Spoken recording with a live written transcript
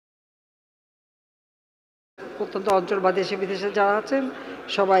প্রত্যন্ত অঞ্চল বা দেশে বিদেশে যারা আছেন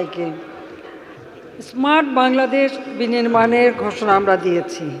সবাইকে, স্মার্ট বাংলাদেশ বিনির্মাণের ঘোষণা আমরা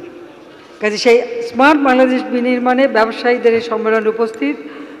দিয়েছি। কাজে সেই স্মার্ট বাংলাদেশ বিনির্মাণে ব্যবসায়ীদের এই সম্মেলনে উপস্থিত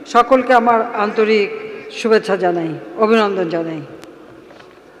সকলকে আমার আন্তরিক শুভেচ্ছা জানাই, অভিনন্দন জানাই।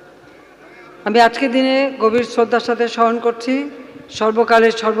 আমি আজকের দিনে গভীর শ্রদ্ধার সাথে স্মরণ করছি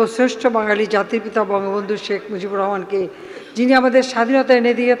সর্বকালের সর্বশ্রেষ্ঠ বাঙালি জাতির পিতা বঙ্গবন্ধু শেখ মুজিবুর রহমানকে, যিনি আমাদের স্বাধীনতা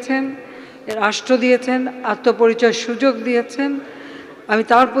এনে দিয়েছেন, রাষ্ট্র দিয়েছেন, আত্মপরিচয়ের সুযোগ দিয়েছেন। আমি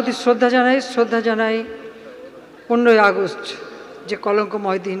তার প্রতি শ্রদ্ধা জানাই 15ই আগস্ট, যে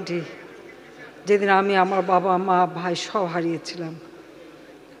কলঙ্কময় দিনটি, যেদিন আমি আমার বাবা মা ভাই সব হারিয়েছিলাম।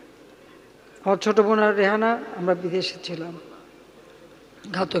 আমার ছোট বোন আর রেহানা, আমরা বিদেশে ছিলাম।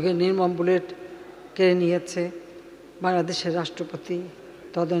 ঘাতকের নির্মম বুলেট কেড়ে নিয়েছে বাংলাদেশের রাষ্ট্রপতি,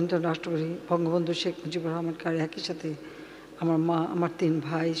 তদানীন্তন রাষ্ট্রপতি বঙ্গবন্ধু শেখ মুজিবুর রহমানকে, আর একই সাথে আমার মা, আমার 3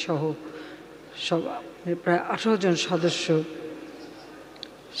 ভাই সহ সব প্রায় 18 জন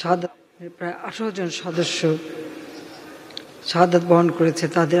সদস্য শাহাদাত বরণ করেছে।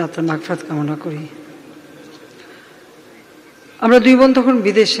 তাদের আত্মার মাগফিরাত কামনা করি। আমরা 2 বোন তখন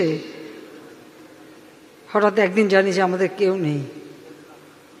বিদেশে। হঠাৎ একদিন জানি যে আমাদের কেউ নেই।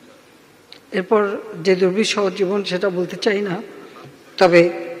 এরপর যে দুর্বিষহ জীবন, সেটা বলতে চাই না, তবে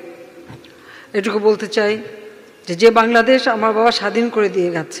এটুকু বলতে চাই যে বাংলাদেশ আমার বাবা স্বাধীন করে দিয়ে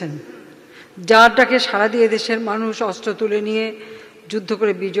গেছেন, যার ডাকে সাড়া দিয়ে দেশের মানুষ অস্ত্র তুলে নিয়ে যুদ্ধ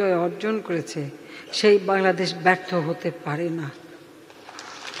করে বিজয় অর্জন করেছে, সেই বাংলাদেশ ব্যর্থ হতে পারে না।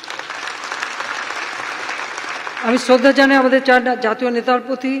 আমি শ্রদ্ধা জানাই আমাদের 4 জাতীয় নেতার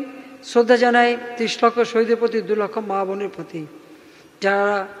প্রতি, শ্রদ্ধা জানাই 30 লক্ষ শহীদের প্রতি, 2 লক্ষ মা বোনের প্রতি,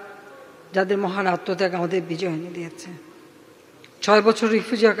 যাদের মহান আত্মত্যাগ আমাদের বিজয় এনে দিয়েছে। 6 বছর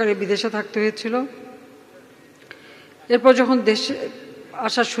রিফিউজি আকারে বিদেশে থাকতে হয়েছিল। এরপর যখন দেশে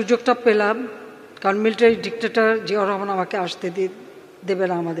আসার সুযোগটা পেলাম, কারণ মিলিটারি ডিক্টেটর জিয়াউর রহমান আমাকে আসতে দেবে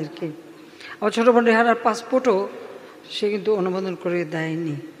না আমাদেরকে। আমার ছোটো বোন রেহানার পাসপোর্টও সে কিন্তু অনুমোদন করে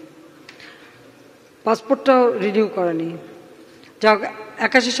দেয়নি, পাসপোর্টটাও রিনিউ করেনি। যা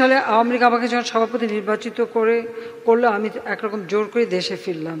 81 সালে আওয়ামী লীগ আমাকে যখন সভাপতি নির্বাচিত করলো, আমি একরকম জোর করে দেশে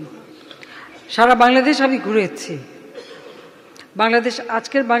ফিরলাম। সারা বাংলাদেশ আমি ঘুরেছি। বাংলাদেশ,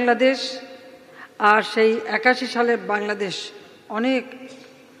 আজকের বাংলাদেশ আর সেই 81 সালের বাংলাদেশ অনেক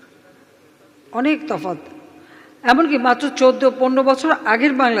অনেক তফাৎ। এমনকি মাত্র 14-15 বছর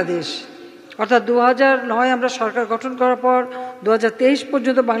আগের বাংলাদেশ, অর্থাৎ 2009 আমরা সরকার গঠন করার পর 2023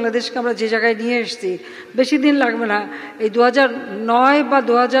 পর্যন্ত বাংলাদেশকে আমরা যে জায়গায় নিয়ে এসেছি, বেশি দিন লাগবে না এই 2009 বা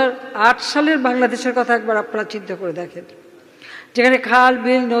 2008 সালের বাংলাদেশের কথা একবার আপনারা চিন্তা করে দেখেন, যেখানে খাল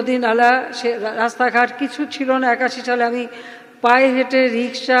বিল নদী নালা রাস্তাঘাট কিছু ছিল না। 81 সালে আমি পায়ে হেঁটে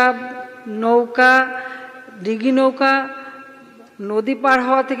রিক্সা, নৌকা, ডিঙি নৌকা, নদী পার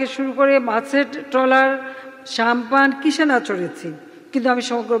হওয়া থেকে শুরু করে মাছের ট্রলার, সাম্পান, কিসে না চড়েছি, কিন্তু আমি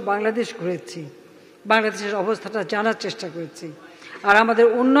সমগ্র বাংলাদেশ ঘুরেছি, বাংলাদেশের অবস্থাটা জানার চেষ্টা করেছি। আর আমাদের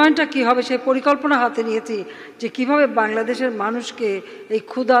উন্নয়নটা কী হবে সেই পরিকল্পনা হাতে নিয়েছি, যে কিভাবে বাংলাদেশের মানুষকে এই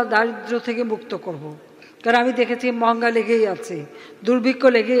ক্ষুধা দারিদ্র্য থেকে মুক্ত করব। কারণ আমি দেখেছি মহঙ্গা লেগেই আছে, দুর্ভিক্ষ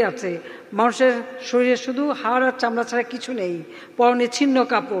লেগেই আছে, মানুষের শরীরে শুধু হাড় আর চামড়া ছাড়া কিছু নেই, পরনে ছিন্ন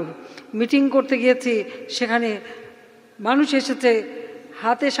কাপড়। মিটিং করতে গিয়েছি, সেখানে মানুষ এসেছে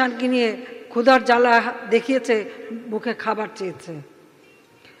হাতে শানকি নিয়ে, ক্ষুধার জ্বালা দেখিয়েছে, মুখে খাবার চেয়েছে।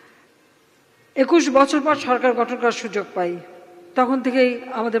 21 বছর পর সরকার গঠন করার সুযোগ পাই, তখন থেকেই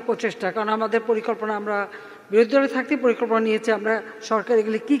আমাদের প্রচেষ্টা, কারণ আমাদের পরিকল্পনা, আমরা বিরোধী দলে থাকতে পরিকল্পনা নিয়েছি আমরা সরকার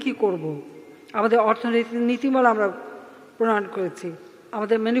এগুলি কী করব। আমাদের অর্থনীতি নীতিমালা আমরা প্রণয়ন করেছি,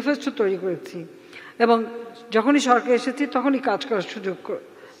 আমাদের ম্যানিফেস্টো তৈরি করেছি, এবং যখনই সরকার এসেছি তখনই কাজ করার সুযোগ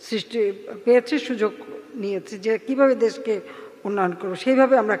পেয়েছি, সুযোগ নিয়েছি যে কিভাবে দেশকে উন্নয়ন করব,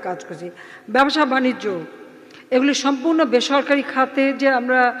 সেইভাবে আমরা কাজ করছি। ব্যবসা বাণিজ্য এগুলি সম্পূর্ণ বেসরকারি খাতে যে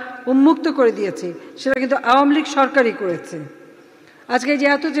আমরা উন্মুক্ত করে দিয়েছি, সেটা কিন্তু আওয়ামী লীগ সরকারই করেছে। আজকে যে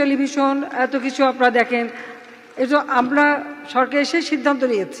এত টেলিভিশন, এত কিছু আপনারা দেখেন, এটা আমরা সরকার এসে সিদ্ধান্ত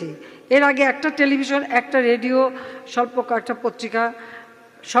নিয়েছি। এর আগে একটা টেলিভিশন, একটা রেডিও, স্বল্প কয়েকটা পত্রিকা,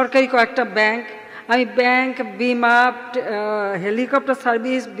 সরকারি কয়েকটা ব্যাংক, আমি ব্যাংক, বিমা, হেলিকপ্টার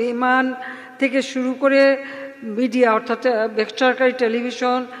সার্ভিস, বিমান থেকে শুরু করে মিডিয়া, অর্থাৎ বেসরকারি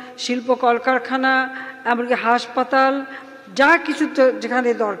টেলিভিশন, শিল্প কলকারখানা, এমনকি হাসপাতাল, যা কিছু যেখানে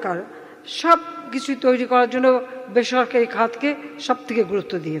দরকার সব কিছু তৈরি করার জন্য বেসরকারি খাতকে সবথেকে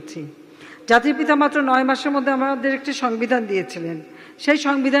গুরুত্ব দিয়েছি। জাতির পিতা মাত্র 9 মাসের মধ্যে আমাদের একটি সংবিধান দিয়েছিলেন। সেই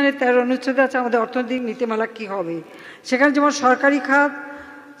সংবিধানের 13 অনুচ্ছেদে আছে আমাদের অর্থনৈতিক নীতিমালা কী হবে। সেখানে যেমন সরকারি খাত,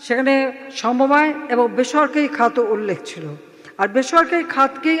 সেখানে সমবায় এবং বেসরকারি খাতও উল্লেখ ছিল। আর বেসরকারি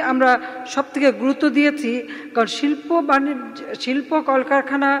খাতকেই আমরা সবথেকে গুরুত্ব দিয়েছি, কারণ শিল্প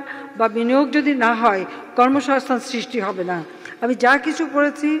কলকারখানা বা বিনিয়োগ যদি না হয় কর্মসংস্থান সৃষ্টি হবে না। আমি যা কিছু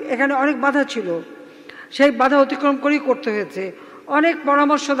করেছি এখানে অনেক বাধা ছিল, সেই বাধা অতিক্রম করেই করতে হয়েছে। অনেক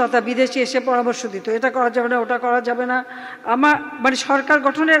পরামর্শদাতা বিদেশে এসে পরামর্শ দিত, এটা করা যাবে না, ওটা করা যাবে না। আমার মানে সরকার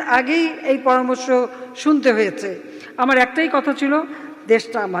গঠনের আগেই এই পরামর্শ শুনতে হয়েছে। আমার একটাই কথা ছিল,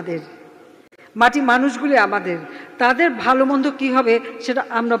 দেশটা আমাদের, মাটি মানুষগুলি আমাদের, তাদের ভালো মন্দ কী হবে সেটা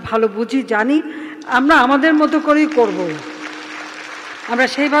আমরা ভালো বুঝি, জানি। আমরা আমাদের মতো করেই করব, আমরা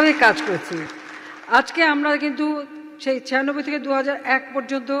সেইভাবেই কাজ করেছি। আজকে আমরা কিন্তু সেই 96 থেকে 2001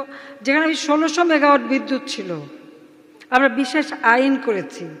 পর্যন্ত, যেখানে 1600 মেগাওয়াট বিদ্যুৎ ছিল, আমরা বিশেষ আইন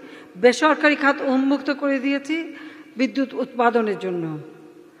করেছি, বেসরকারি খাত উন্মুক্ত করে দিয়েছি বিদ্যুৎ উৎপাদনের জন্য,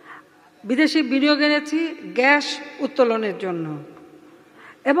 বিদেশি বিনিয়োগ এনেছি গ্যাস উত্তোলনের জন্য,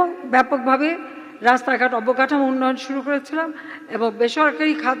 এবং ব্যাপকভাবে রাস্তাঘাট অবকাঠামো উন্নয়ন শুরু করেছিলাম। এবং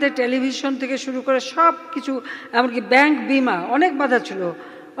বেসরকারি খাতে টেলিভিশন থেকে শুরু করে সব কিছু, এমনকি ব্যাংক বিমা, অনেক বাধা ছিল।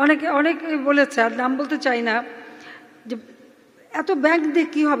 অনেকে বলেছে, আর নাম বলতে চাই না, যে এত ব্যাংক দিয়ে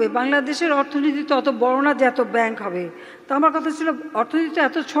কী হবে, বাংলাদেশের অর্থনীতি তো অত বড় না যে এত ব্যাংক হবে। তো আমার কথা ছিল, অর্থনীতি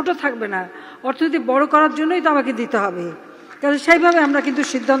এত ছোট থাকবে না, অর্থনীতি বড় করার জন্যই তো আমাকে দিতে হবে। কাজে সেইভাবে আমরা কিন্তু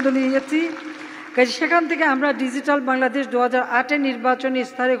সিদ্ধান্ত নিয়েছি। কাজে সেখান থেকে আমরা ডিজিটাল বাংলাদেশ 2008-এ নির্বাচনী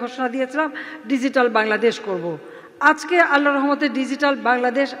ইস্তাহারে ঘোষণা দিয়েছিলাম, ডিজিটাল বাংলাদেশ করব। আজকে আল্লাহর রহমতে ডিজিটাল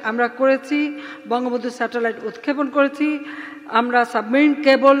বাংলাদেশ আমরা করেছি, বঙ্গবন্ধু স্যাটেলাইট উৎক্ষেপণ করেছি, আমরা সাবমেরিন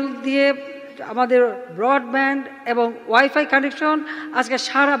কেবল দিয়ে আমাদের ব্রডব্যান্ড এবং ওয়াইফাই কানেকশন আজকে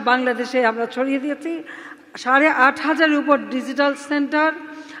সারা বাংলাদেশে আমরা ছড়িয়ে দিয়েছি। 8,500-এর উপর ডিজিটাল সেন্টার,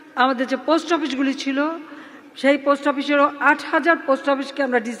 আমাদের যে পোস্ট অফিসগুলি ছিল সেই পোস্ট অফিসেরও 8,000 পোস্ট অফিসকে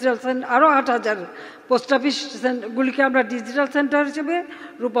আমরা ডিজিটাল সেন্টার, আরও 8,000 পোস্ট অফিসগুলিকে আমরা ডিজিটাল সেন্টার হিসেবে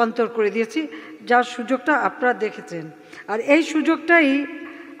রূপান্তর করে দিয়েছি, যার সুযোগটা আপনারা দেখেছেন। আর এই সুযোগটাই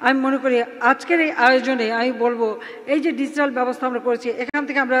আমি মনে করি আজকের এই আয়োজনে আমি বলবো, এই যে ডিজিটাল ব্যবস্থা আমরা করেছি, এখান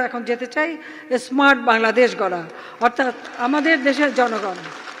থেকে আমরা এখন যেতে চাই স্মার্ট বাংলাদেশ গড়া, অর্থাৎ আমাদের দেশের জনগণ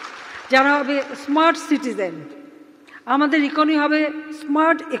যারা হবে স্মার্ট সিটিজেন, আমাদের ইকোনমি হবে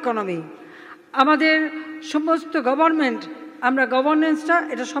স্মার্ট ইকোনমি, আমাদের সমস্ত গভর্নমেন্ট, আমরা গভর্নেন্সটা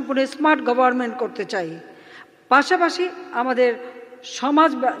এটা সম্পূর্ণ স্মার্ট গভর্নমেন্ট করতে চাই। পাশাপাশি আমাদের সমাজ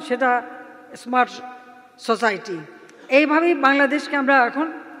সেটা স্মার্ট সোসাইটি, এইভাবেই বাংলাদেশকে আমরা এখন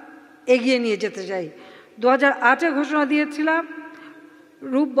এগিয়ে নিয়ে যেতে চাই। 2008-এ ঘোষণা দিয়েছিলাম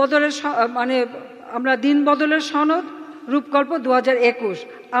রূপ বদলের, মানে আমরা দিন বদলের সনদ, রূপকল্প 2021,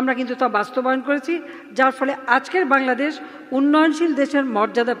 আমরা কিন্তু তা বাস্তবায়ন করেছি, যার ফলে আজকের বাংলাদেশ উন্নয়নশীল দেশের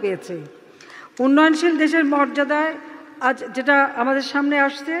মর্যাদা পেয়েছে। উন্নয়নশীল দেশের মর্যাদায় আজ যেটা আমাদের সামনে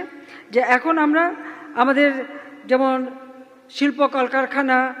আসছে, যে এখন আমরা আমাদের যেমন শিল্প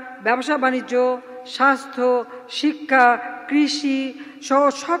কলকারখানা, ব্যবসা বাণিজ্য, স্বাস্থ্য, শিক্ষা, কৃষি সহ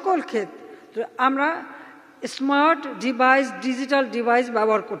সকল ক্ষেত্রে আমরা স্মার্ট ডিভাইস, ডিজিটাল ডিভাইস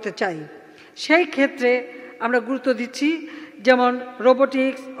ব্যবহার করতে চাই। সেই ক্ষেত্রে আমরা গুরুত্ব দিচ্ছি, যেমন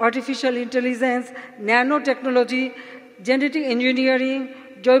robotics, artificial intelligence, nano technology, genetic engineering,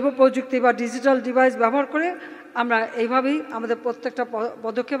 জৈব প্রযুক্তি বা ডিজিটাল ডিভাইস ব্যবহার করে আমরা এইভাবেই আমাদের প্রত্যেকটা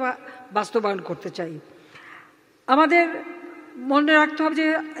পদক্ষেপ বাস্তবায়ন করতে চাই। আমাদের মনে রাখতে হবে যে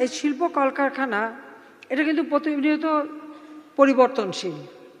এই শিল্প কলকারখানা এটা কিন্তু প্রতিনিয়ত পরিবর্তনশীল।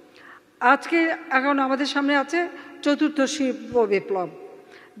 আজকে এখন আমাদের সামনে আছে চতুর্থ শিল্প বিপ্লব,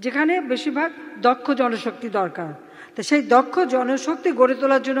 যেখানে বেশিরভাগ দক্ষ জনশক্তি দরকার। তো সেই দক্ষ জনশক্তি গড়ে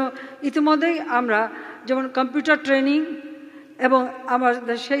তোলার জন্য ইতিমধ্যেই আমরা যেমন কম্পিউটার ট্রেনিং এবং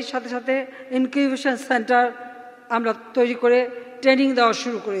আমাদের সেই সাথে সাথে ইনকিউবেশন সেন্টার আমরা তৈরি করে ট্রেনিং দেওয়া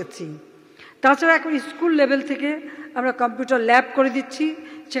শুরু করেছি। তাছাড়া এখন স্কুল লেভেল থেকে আমরা কম্পিউটার ল্যাব করে দিচ্ছি,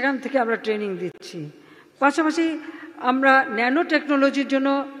 সেখান থেকে আমরা ট্রেনিং দিচ্ছি। পাশাপাশি আমরা ন্যানো টেকনোলজির জন্য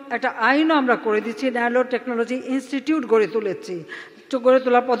একটা আইনও আমরা করে দিচ্ছি, ন্যানো টেকনোলজি ইনস্টিটিউট গড়ে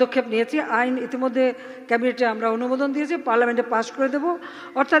তোলার পদক্ষেপ নিয়েছি। আইন ইতিমধ্যে ক্যাবিনেটে আমরা অনুমোদন দিয়েছি, পার্লামেন্টে পাস করে দেব।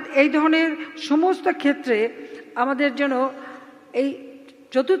 অর্থাৎ এই ধরনের সমস্ত ক্ষেত্রে আমাদের যেন এই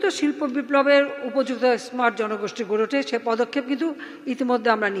চতুর্থ শিল্প বিপ্লবের উপযুক্ত স্মার্ট জনগোষ্ঠী গড়ে ওঠে, সে পদক্ষেপ কিন্তু ইতিমধ্যে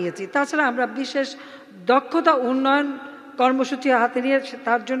আমরা নিয়েছি। তাছাড়া আমরা বিশেষ দক্ষতা উন্নয়ন কর্মসূচি হাতে নিয়ে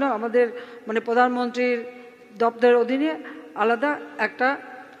তার জন্য আমাদের প্রধানমন্ত্রীর দপ্তরের অধীনে আলাদা একটা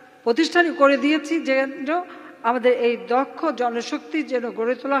প্রতিষ্ঠানই করে দিয়েছি, যেন আমাদের এই দক্ষ জনশক্তি যেন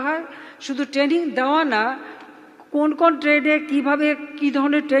গড়ে তোলা হয়। শুধু ট্রেনিং দেওয়া না, কোন কোন ট্রেডে কীভাবে কী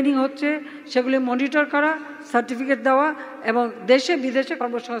ধরনের ট্রেনিং হচ্ছে সেগুলি মনিটর করা, সার্টিফিকেট দেওয়া এবং দেশে বিদেশে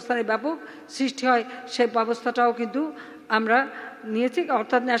কর্মসংস্থানের ব্যাপক সৃষ্টি হয়, সেই ব্যবস্থাটাও কিন্তু আমরা নিয়েছি।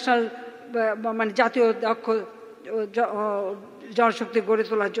 অর্থাৎ ন্যাশনাল জাতীয় দক্ষ জনশক্তি গড়ে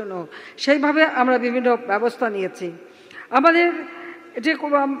তোলার জন্য সেইভাবে আমরা বিভিন্ন ব্যবস্থা নিয়েছি। আমাদের যে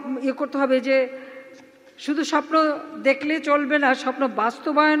করতে হবে যে শুধু স্বপ্ন দেখলে চলবে না, স্বপ্ন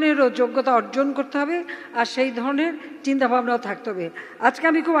বাস্তবায়নেরও যোগ্যতা অর্জন করতে হবে, আর সেই ধরনের চিন্তাভাবনাও থাকতে হবে। আজকে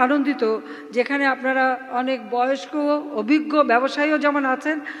আমি খুব আনন্দিত যেখানে আপনারা অনেক বয়স্ক অভিজ্ঞ ব্যবসায়ীও যেমন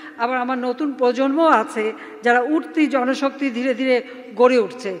আছেন, আবার আমার নতুন প্রজন্মও আছে যারা উঠতি জনশক্তি ধীরে ধীরে গড়ে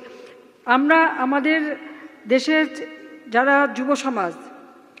উঠছে। আমরা আমাদের দেশের যারা যুব সমাজ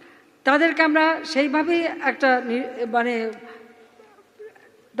তাদেরকে আমরা সেইভাবেই একটা মানে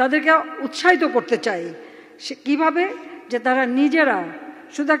তাদেরকে উৎসাহিত করতে চাই। কিভাবে? যে তারা নিজেরা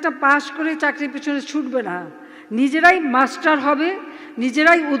শুধু একটা পাস করে চাকরির পিছনে ছুটবে না, নিজেরাই মাস্টার হবে,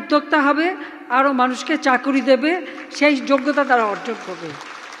 নিজেরাই উদ্যোক্তা হবে, আরও মানুষকে চাকরি দেবে, সেই যোগ্যতা তারা অর্জন করবে।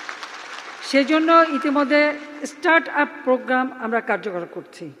 সেই জন্য ইতিমধ্যে স্টার্ট আপ প্রোগ্রাম আমরা কার্যকর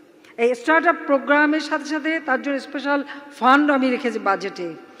করছি। এই স্টার্ট আপ প্রোগ্রামের সাথে সাথে তার জন্য স্পেশাল ফান্ড আমি রেখেছি বাজেটে,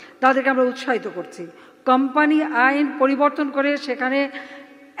 তাদেরকে আমরা উৎসাহিত করছি। কোম্পানি আইন পরিবর্তন করে সেখানে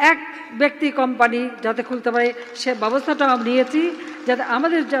এক ব্যক্তি কোম্পানি যাতে খুলতে পারে সে ব্যবস্থাটা আমরা নিয়েছি, যাতে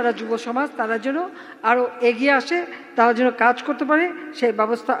আমাদের যারা যুব সমাজ তারা যেন আরও এগিয়ে আসে, তারা যেন কাজ করতে পারে, সেই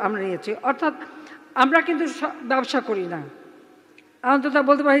ব্যবস্থা আমরা নিয়েছি। অর্থাৎ আমরা কিন্তু ব্যবসা করি না, অন্তত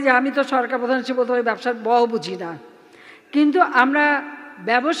বলতে পারি যে আমি তো সরকার প্রধান হিসেবে বলতে পারি ব্যবসার বুঝি না, কিন্তু আমরা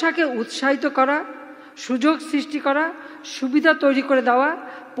ব্যবসাকে উৎসাহিত করা, সুযোগ সৃষ্টি করা, সুবিধা তৈরি করে দেওয়া,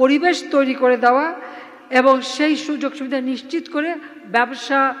 পরিবেশ তৈরি করে দেওয়া এবং সেই সুযোগ সুবিধা নিশ্চিত করে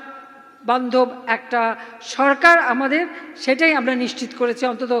ব্যবসা বান্ধব একটা সরকার আমাদের, সেটাই আমরা নিশ্চিত করেছি।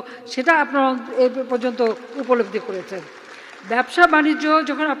 অন্তত সেটা আপনারা এ পর্যন্ত উপলব্ধি করেছেন। ব্যবসা বাণিজ্য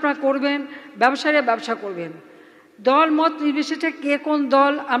যখন আপনারা করবেন, ব্যবসায়ীরা ব্যবসা করবেন, দল মত নির্বিশেষে কে কোন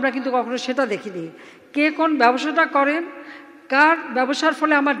দল আমরা কিন্তু কখনো সেটা দেখিনি। কে কোন ব্যবসাটা করেন, কার ব্যবসার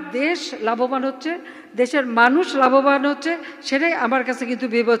ফলে আমার দেশ লাভবান হচ্ছে, দেশের মানুষ লাভবান হচ্ছে, সেটাই আমার কাছে কিন্তু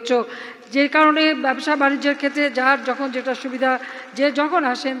বিবেচ্য। যে কারণে ব্যবসা বাণিজ্যের ক্ষেত্রে যার যখন যেটা সুবিধা, যে যখন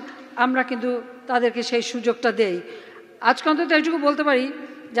আসেন আমরা কিন্তু তাদেরকে সেই সুযোগটা দেই। আজকে অন্তত এইটুকু বলতে পারি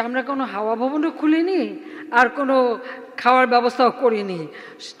যে আমরা কোনো হাওয়া ভবনও খুলিনি, আর কোনো খাওয়ার ব্যবস্থাও করিনি।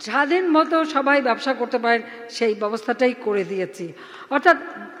 স্বাধীন মতো সবাই ব্যবসা করতে পারেন সেই ব্যবস্থাটাই করে দিয়েছি। অর্থাৎ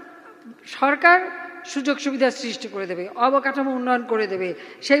সরকার সুযোগ সুবিধা সৃষ্টি করে দেবে, অবকাঠামো উন্নয়ন করে দেবে,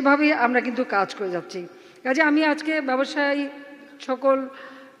 সেইভাবেই আমরা কিন্তু কাজ করে যাচ্ছি। কাজে আমি আজকে ব্যবসায়ী সকল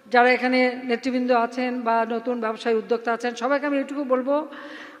যারা এখানে নেতৃবৃন্দ আছেন বা নতুন ব্যবসায়ী উদ্যোক্তা আছেন, সবাইকে আমি এটুকু বলবো,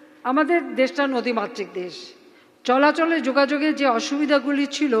 আমাদের দেশটা নদীমাতৃক দেশ। চলাচলে যোগাযোগে যে অসুবিধাগুলি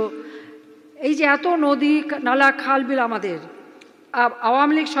ছিল, এই যে এত নদী নালা খাল বিল, আমাদের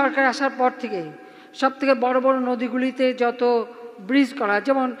আওয়ামী লীগ সরকার আসার পর থেকে সব থেকে বড় বড় নদীগুলিতে যত ব্রিজ করা,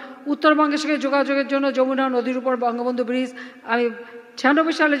 যেমন উত্তরবঙ্গের সঙ্গে যোগাযোগের জন্য যমুনা নদীর উপর বঙ্গবন্ধু ব্রিজ, আমি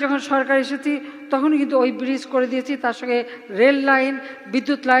 96 সালে যখন সরকার এসেছি তখনই কিন্তু ওই ব্রিজ করে দিয়েছি, তার সঙ্গে রেল লাইন,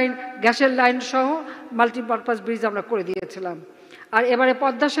 বিদ্যুৎ লাইন, গ্যাসের লাইন সহ মাল্টিপারপাস ব্রিজ আমরা করে দিয়েছিলাম। আর এবারে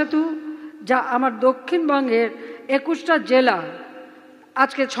পদ্মা সেতু, যা আমার দক্ষিণবঙ্গের 21টা জেলা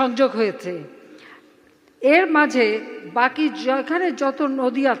আজকে সংযোগ হয়েছে। এর মাঝে বাকি যেখানে যত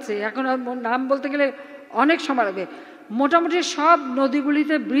নদী আছে, এখন নাম বলতে গেলে অনেক সময় লাগবে, মোটামুটি সব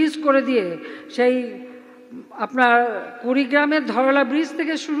নদীগুলিতে ব্রিজ করে দিয়ে, সেই আপনার কুড়িগ্রামের ধরলা ব্রিজ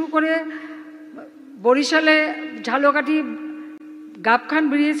থেকে শুরু করে বরিশালে ঝালকাঠি গাবখান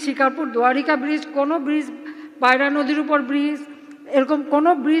ব্রিজ, শিকারপুর দোয়ারিকা ব্রিজ, কোনো ব্রিজ, পায়রা নদীর উপর ব্রিজ, এরকম কোনো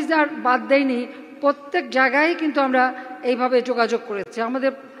ব্রিজ আর বাদ দেয়নি। প্রত্যেক জায়গায় কিন্তু আমরা এইভাবে যোগাযোগ করেছি।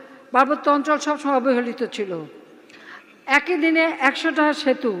 আমাদের পার্বত্য অঞ্চল সবসময় অবহেলিত ছিল। একই দিনে 100টা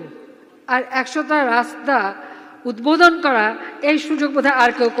সেতু আর 100টা রাস্তা উদ্বোধন করা, এই সুযোগ বোধহয়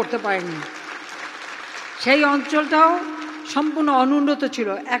আর কেউ করতে পারেনি। সেই অঞ্চলটাও সম্পূর্ণ অনুন্নত ছিল,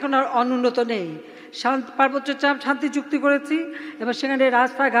 এখন আর অনুন্নত নেই। পার্বত্য শান্তি চুক্তি করেছি এবং সেখানে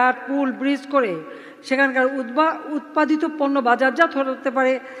রাস্তাঘাট, পুল, ব্রিজ করে সেখানকার উৎপাদিত পণ্য বাজারজাত হতে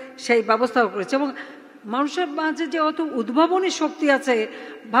পারে সেই ব্যবস্থাও করেছে। এবং মানুষের মাঝে যে অত উদ্ভাবনী শক্তি আছে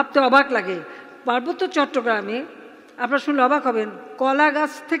ভাবতে অবাক লাগে। পার্বত্য চট্টগ্রামে আপনারা শুনলে অবাক হবেন, কলা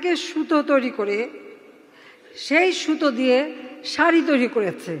গাছ থেকে সুতো তৈরি করে সেই সুতো দিয়ে শাড়ি তৈরি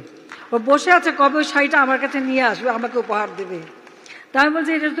করেছে। ও বসে আছে কবে ওই শাড়িটা আমার কাছে নিয়ে আসবে, আমাকে উপহার দেবে। তাই আমি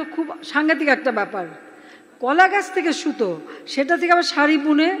বলছি এটা তো খুব সাংঘাতিক একটা ব্যাপার। কলা গাছ থেকে সুতো, সেটা থেকে আবার শাড়ি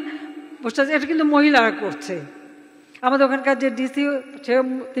বুনে বসে আছে। এটা কিন্তু মহিলারা করছে। আমাদের ওখানকার যে ডিসি,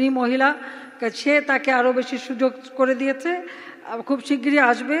 তিনি মহিলা, সে তাকে আরও বেশি সুযোগ করে দিয়েছে, খুব শিগগিরই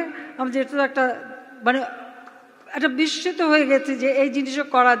আসবে। আমাদের এটা তো একটা মানে একটা বিস্মিত হয়ে গেছে যে এই জিনিসও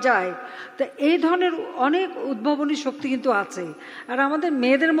করা যায়। তো এই ধরনের অনেক উদ্ভাবনী শক্তি কিন্তু আছে। আর আমাদের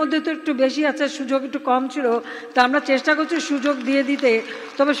মেয়েদের মধ্যে তো একটু বেশি আছে, সুযোগ একটু কম ছিল, তা আমরা চেষ্টা করছি সুযোগ দিয়ে দিতে,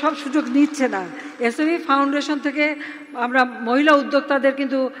 তবে সব সুযোগ নিচ্ছে না। এসএমই ফাউন্ডেশন থেকে আমরা মহিলা উদ্যোক্তাদের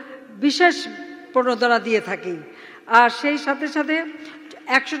কিন্তু বিশেষ প্রণোদনা দিয়ে থাকি। আর সেই সাথে সাথে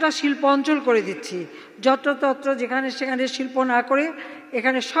 100টা শিল্প অঞ্চল করে দিচ্ছি। যত্রতত্র যেখানে সেখানে শিল্প না করে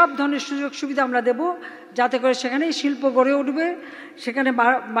এখানে সব ধরনের সুযোগ সুবিধা আমরা দেব, যাতে করে সেখানেই শিল্প গড়ে উঠবে। সেখানে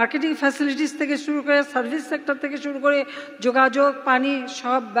মার্কেটিং ফ্যাসিলিটিস থেকে শুরু করে সার্ভিস সেক্টর থেকে শুরু করে যোগাযোগ, পানি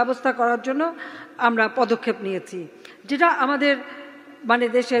সব ব্যবস্থা করার জন্য আমরা পদক্ষেপ নিয়েছি, যেটা আমাদের মানে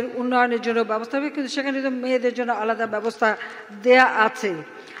দেশের উন্নয়নের জন্য ব্যবস্থা হবে। কিন্তু সেখানে তো মেয়েদের জন্য আলাদা ব্যবস্থা দেয়া আছে।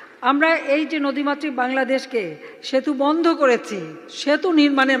 আমরা এই যে নদীমাতৃক বাংলাদেশকে সেতু বন্ধ করেছি, সেতু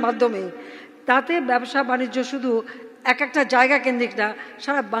নির্মাণের মাধ্যমে, তাতে ব্যবসা বাণিজ্য শুধু এক একটা জায়গা কেন্দ্রিক না,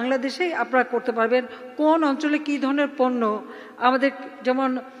 সারা বাংলাদেশেই আপনারা করতে পারবেন। কোন অঞ্চলে কী ধরনের পণ্য আমাদের, যেমন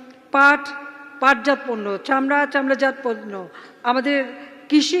পাটজাত পণ্য, চামড়াজাত পণ্য, আমাদের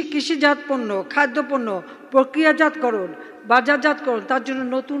কৃষিজাত পণ্য, খাদ্যপণ্য, প্রক্রিয়াজাতকরণ, বাজারজাতকরণ, তার জন্য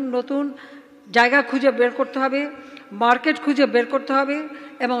নতুন নতুন জায়গা খুঁজে বের করতে হবে, মার্কেট খুঁজে বের করতে হবে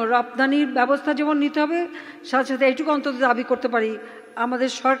এবং রপ্তানির ব্যবস্থা যেমন নিতে হবে। সাথে সাথে এইটুকু অন্তত দাবি করতে পারি, আমাদের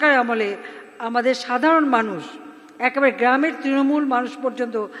সরকারের আমলে আমাদের সাধারণ মানুষ, একেবারে গ্রামের তৃণমূল মানুষ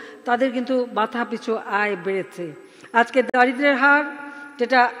পর্যন্ত, তাদের কিন্তু মাথা পিছু আয় বেড়েছে। আজকে দারিদ্র্যের হার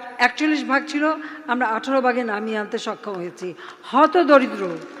যেটা 41 ভাগ ছিল, আমরা 18 ভাগে নামিয়ে আনতে সক্ষম হয়েছি। হত দরিদ্র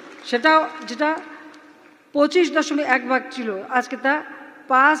যেটা 25.1 ভাগ ছিল, আজকে তা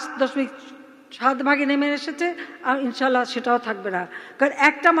 5.7 ভাগে নেমে এসেছে। আর ইনশাল্লাহ সেটাও থাকবে না, কারণ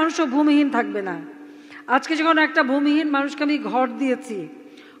একটা মানুষও ভূমিহীন থাকবে না। আজকে যখন একটা ভূমিহীন মানুষকে আমি ঘর দিয়েছি,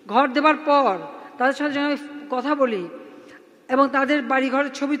 ঘর দেবার পর তাদের সাথে যখন আমি কথা বলি এবং তাদের বাড়ি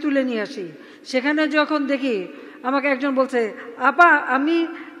ঘরের ছবি তুলে নিয়ে আসি, সেখানে যখন দেখি আমাকে একজন বলছে, আপা আমি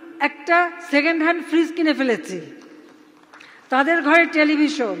একটা সেকেন্ড হ্যান্ড ফ্রিজ কিনে ফেলেছি, তাদের ঘরে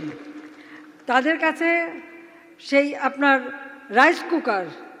টেলিভিশন, তাদের কাছে সেই আপনার রাইস কুকার।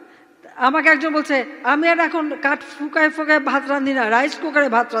 আমাকে একজন বলছে, আমি আর এখন কাঠ ফুকায় ভাত রাঁধি না, রাইস কুকারে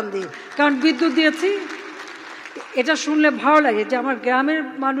ভাত রাঁধি, কারণ বিদ্যুৎ দিয়েছি। এটা শুনলে ভালো লাগে যে আমার গ্রামের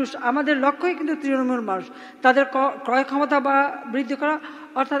মানুষ, আমাদের লক্ষ্যই কিন্তু তৃণমূল মানুষ, তাদের ক্রয় ক্ষমতা বৃদ্ধি করা।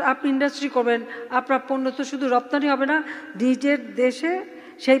 অর্থাৎ আপনি ইন্ডাস্ট্রি করবেন, আপনার পণ্য তো শুধু রপ্তানি হবে না, নিজের দেশে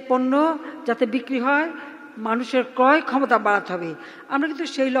সেই পণ্য যাতে বিক্রি হয়, মানুষের ক্রয় ক্ষমতা বাড়াতে হবে। আমরা কিন্তু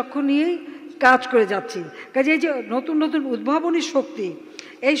সেই লক্ষ্য নিয়েই কাজ করে যাচ্ছি। কাজে এই যে নতুন নতুন উদ্ভাবনী শক্তি,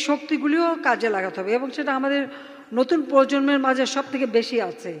 এই শক্তিগুলিও কাজে লাগাতে হবে এবং সেটা আমাদের নতুন প্রজন্মের মাঝে সব থেকে বেশি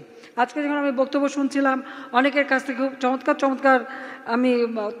আছে। আজকে যখন আমি বক্তব্য শুনছিলাম, অনেকের কাছ থেকে খুব চমৎকার আমি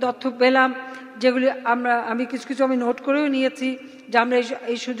তথ্য পেলাম, যেগুলি আমি কিছু আমি নোট করেও নিয়েছি, যে আমরা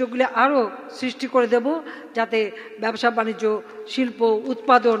এই সুযোগগুলি আরও সৃষ্টি করে দেব, যাতে ব্যবসা বাণিজ্য, শিল্প,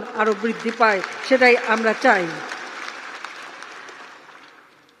 উৎপাদন আরও বৃদ্ধি পায়, সেটাই আমরা চাই।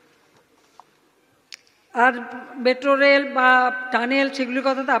 আর মেট্রো রেল বা টানেল, সেগুলির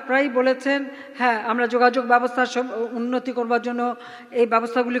কথা তো আপনারাই বলেছেন। হ্যাঁ, আমরা যোগাযোগ ব্যবস্থার উন্নতি করবার জন্য এই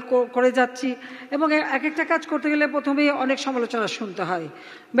ব্যবস্থাগুলি করে যাচ্ছি এবং এক একটা কাজ করতে গেলে প্রথমেই অনেক সমালোচনা শুনতে হয়।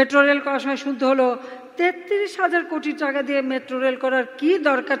 মেট্রো রেল করার সময় শুনতে হলো 33,000 কোটি টাকা দিয়ে মেট্রো রেল করার কি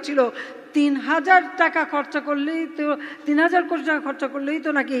দরকার ছিল, 3,000 টাকা খরচা করলেই তো, 3,000 কোটি টাকা খরচা করলেই তো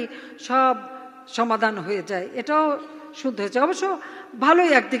নাকি সব সমাধান হয়ে যায়। এটাও শুনতে হয়েছে। অবশ্য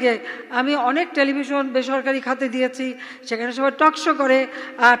ভালোই একদিকে, আমি অনেক টেলিভিশন বেসরকারি খাতে দিয়েছি, সেখানে সবাই টকশো করে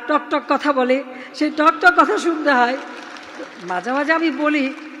আর টক কথা বলে, সেই টক কথা শুনতে হয়। মাঝে মাঝে আমি বলি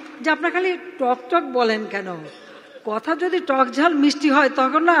যে আপনার খালি টক বলেন কেন, কথা যদি টক ঝাল মিষ্টি হয়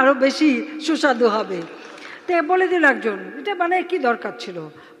তখন না আরও বেশি সুস্বাদু হবে। তো বলে দিল একজন, এটা মানে কি দরকার ছিল,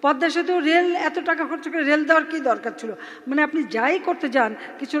 পদ্মা সেতু রেল এত টাকা খরচ করে রেল দেওয়ার কি দরকার ছিল। মানে আপনি যাই করতে যান,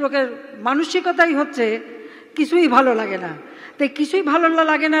 কিছু লোকের মানসিকতাই হচ্ছে কিছুই ভালো লাগে না। তাই কিছুই ভালো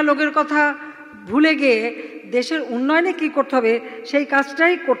লাগে না লোকের কথা ভুলে গিয়ে দেশের উন্নয়নে কি করতে হবে, সেই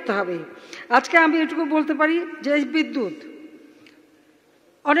কাজটাই করতে হবে। আজকে আমি এটুকু বলতে পারি যে বিদ্যুৎ,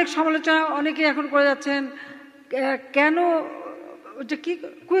 অনেক সমালোচনা অনেকে এখন করে যাচ্ছেন, কেন যে কি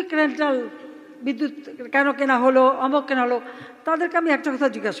কুইক রেন্টাল বিদ্যুৎ কেন কেনা হলো, অমক কেনা হলো। তাদেরকে আমি একটা কথা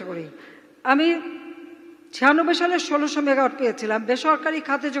জিজ্ঞাসা করি, আমি 96 সালে 1600 মেগাওয়াট পেয়েছিলাম। বেসরকারি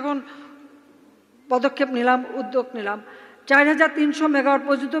খাতে যখন পদক্ষেপ নিলাম, উদ্যোগ নিলাম, 4300 মেগাওয়াট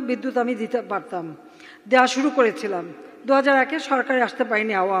পর্যন্ত বিদ্যুৎ আমি দিতে পারতাম, দেওয়া শুরু করেছিলাম। 2001-এ সরকারে আসতে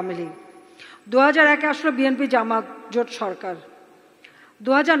পারিনি আওয়ামী লীগ, 2001-এ আসলো বিএনপি জামাত জোট সরকার।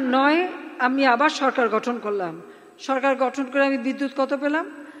 2009-এ আমি আবার সরকার গঠন করলাম। সরকার গঠন করে আমি বিদ্যুৎ কত পেলাম,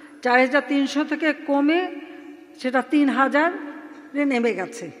 4300 থেকে কমে সেটা 3000-এ নেমে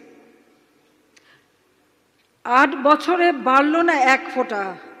গেছে। 8 বছরে বাড়লো না এক ফোঁটা,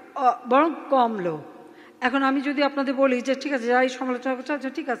 বরং কমলো। এখন আমি যদি আপনাদের বলি যে ঠিক আছে, যাই সমালোচনা করছে,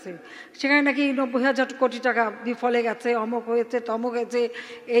 আচ্ছা ঠিক আছে, সেখানে নাকি 90,000 কোটি টাকা বিফলে গেছে, অমক হয়েছে, তমক হয়েছে,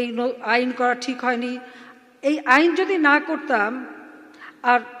 এই আইন করা ঠিক হয়নি। এই আইন যদি না করতাম,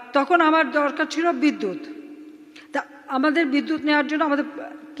 আর তখন আমার দরকার ছিল বিদ্যুৎ, তা আমাদের বিদ্যুৎ নেওয়ার জন্য আমাদের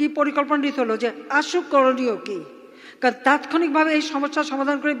কি পরিকল্পনা নিতে হলো যে আশু করণীয় কি, কারণ তাৎক্ষণিকভাবে এই সমস্যার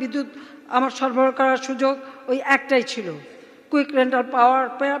সমাধান করে বিদ্যুৎ আমার সরবরাহ করার সুযোগ ওই একটাই ছিল, কুইক রেন্টাল পাওয়ার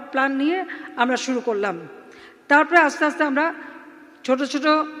প্ল্যান নিয়ে আমরা শুরু করলাম। তারপরে আস্তে আস্তে আমরা ছোট ছোট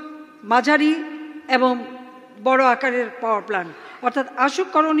মাঝারি এবং বড় আকারের পাওয়ার প্ল্যান্ট, অর্থাৎ আশু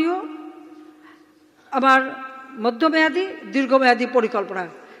করণীয় আমার মধ্যমেয়াদী দীর্ঘমেয়াদী পরিকল্পনা,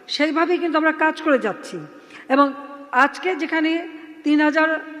 সেইভাবেই কিন্তু আমরা কাজ করে যাচ্ছি। এবং আজকে যেখানে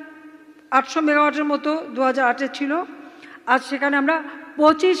 ৩,৮০০ মেগাওয়াটের মতো 2008-এ ছিল, আজ সেখানে আমরা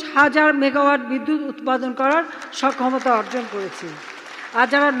 25,000 মেগাওয়াট বিদ্যুৎ উৎপাদন করার সক্ষমতা অর্জন করেছি। আর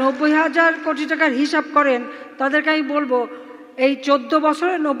যারা 90,000 কোটি টাকার হিসাব করেন তাদেরকে আমি বলবো, এই 14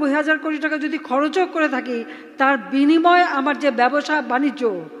 বছরে 90,000 কোটি টাকা যদি খরচও করে থাকি, তার বিনিময়ে আমার যে ব্যবসা বাণিজ্য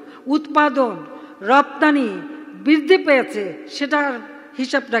উৎপাদন রপ্তানি বৃদ্ধি পেয়েছে, সেটার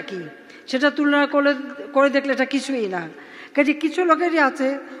হিসাবটা কি, সেটা তুলনা করে দেখলে এটা কিছুই না। কাজে কিছু লোকেরই আছে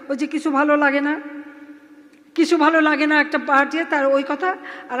ওই যে কিছু ভালো লাগে না একটা পার্টি, তার ওই কথা।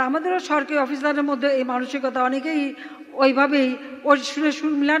 আর আমাদেরও সরকারি অফিসারদের মধ্যে এই মানসিকতা, অনেকেই ওইভাবেই ওই সুরে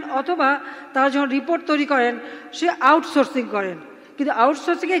সুর মিলান, অথবা তারা যখন রিপোর্ট তৈরি করেন সে আউটসোর্সিং করেন, কিন্তু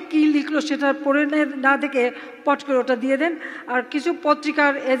আউটসোর্সিংয়ে কী লিখলো সেটা পড়ে না দেখে পট করে ওটা দিয়ে দেন। আর কিছু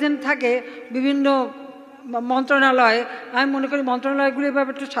পত্রিকার এজেন্ট থাকে বিভিন্ন মন্ত্রণালয়, আমি মনে করি মন্ত্রণালয়গুলি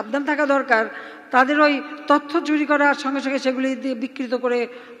এভাবে একটু সাবধান থাকা দরকার। তাদের ওই তথ্য চুরি করার সঙ্গে সঙ্গে সেগুলি দিয়ে বিকৃত করে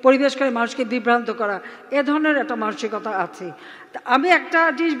পরিবেশ করে মানুষকে বিভ্রান্ত করা, এ ধরনের একটা মানসিকতা আছে। আমি একটা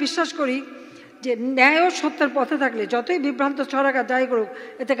জিনিস বিশ্বাস করি যে ন্যায় ও সত্যের পথে থাকলে যতই বিভ্রান্ত ছড়াকা যাই করুক,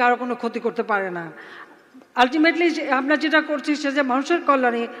 এতে কারো কোনো ক্ষতি করতে পারে না। আলটিমেটলি আমরা যেটা করছি সে যে মানুষের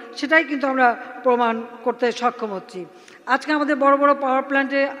কল্যাণে, সেটাই কিন্তু আমরা প্রমাণ করতে সক্ষম হচ্ছি। আজকে আমাদের বড় বড় পাওয়ার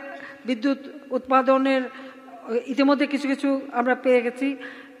প্ল্যান্টে বিদ্যুৎ উৎপাদনের ইতিমধ্যে কিছু কিছু আমরা পেয়ে গেছি।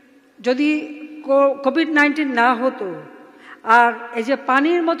 যদি কোভিড-19 না হতো, আর এই যে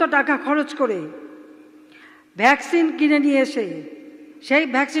পানির মতো টাকা খরচ করে ভ্যাকসিন কিনে নিয়ে এসে সেই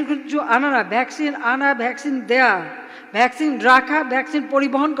ভ্যাকসিন কিছু আনা না, ভ্যাকসিন আনা, ভ্যাকসিন দেয়া, ভ্যাকসিন রাখা, ভ্যাকসিন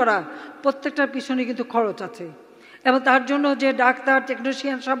পরিবহন করা, প্রত্যেকটার পিছনে কিন্তু খরচ আছে। এবং তার জন্য যে ডাক্তার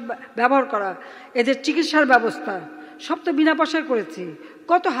টেকনিশিয়ান সব ব্যবহার করা, এদের চিকিৎসার ব্যবস্থা সব তো বিনা পয়সায় করেছি।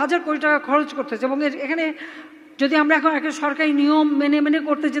 কত হাজার কোটি টাকা খরচ করতেছে। এবং এখানে যদি আমরা এখন একটা সরকারি নিয়ম মেনে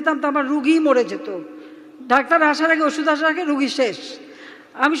করতে যেতাম, তো আমার রুগী মরে যেত। ডাক্তার আসার আগে, ওষুধ আসার আগে রুগী শেষ।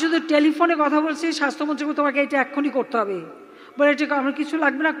 আমি শুধু টেলিফোনে কথা বলছি, স্বাস্থ্যমন্ত্রীকে তোমাকে এটা এক্ষুনি করতে হবে বলে, এটা আমার কিছু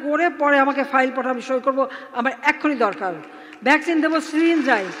লাগবে না, করে পরে আমাকে ফাইল পাঠাবে, আমি সই করবো, আমার এক্ষুনি দরকার। ভ্যাকসিন দেবো, সিরিঞ্জ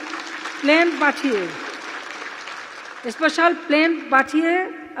যাই, প্লেন পাঠিয়ে, স্পেশাল প্লেন পাঠিয়ে,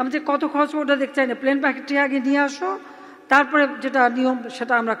 আমাদের কত খরচ ওটা দেখতে চাই না, প্লেন পাঠিয়ে আগে নিয়ে আসো, তারপরে যেটা নিয়ম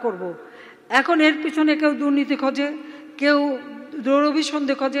সেটা আমরা করব। এখন এর পিছনে কেউ দুর্নীতি খোঁজে, কেউ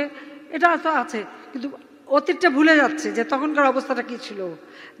দুরভিসন্ধি খোঁজে, এটা তো আছে, কিন্তু অতীতটা ভুলে যাচ্ছে যে তখনকার অবস্থাটা কী ছিল।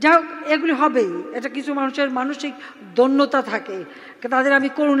 যাই হোক, এগুলি হবেই, এটা কিছু মানুষের মানসিক দৈন্যতা থাকে, তাদের আমি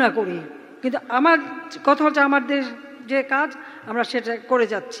করুণা করি, কিন্তু আমার কথা হচ্ছে আমার দেশ যে কাজ আমরা সেটা করে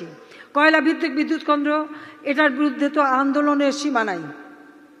যাচ্ছি। কয়লা ভিত্তিক বিদ্যুৎ কেন্দ্র, এটার বিরুদ্ধে তো আন্দোলনের সীমা নাই।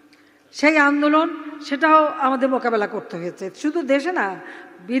 সেই আন্দোলন সেটাও আমাদের মোকাবেলা করতে হয়েছে, শুধু দেশে না,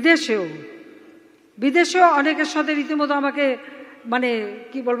 বিদেশেও অনেকের সাথে রীতিমতো আমাকে মানে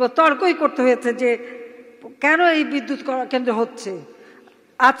কি বলবো তর্কই করতে হয়েছে যে কেন এই বিদ্যুৎ কেন্দ্র হচ্ছে।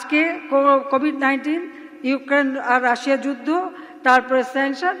 আজকে কোভিড-19, ইউক্রেন আর রাশিয়া যুদ্ধ, তারপরে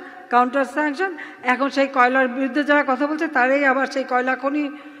স্যাংশন, কাউন্টার স্যাংশন, এখন সেই কয়লার বিরুদ্ধে যারা কথা বলছে তারাই আবার সেই কয়লা খনি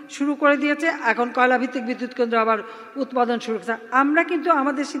শুরু করে দিয়েছে। এখন কয়লা ভিত্তিক বিদ্যুৎ কেন্দ্র আবার উৎপাদন শুরু করেছে। আমরা কিন্তু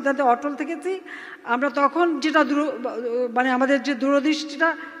আমাদের সিদ্ধান্তে অটল থেকেছি। আমরা তখন যেটা মানে আমাদের যে দূরদৃষ্টিটা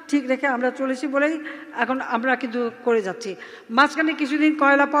ঠিক রেখে আমরা চলেছি বলেই এখন আমরা কিন্তু করে যাচ্ছি। মাঝখানে কিছুদিন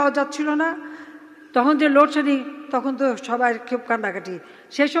কয়লা পাওয়া যাচ্ছিল না, তখন যে লোডশেডিং, তখন তো সবাই খুব কান্নাকাটি।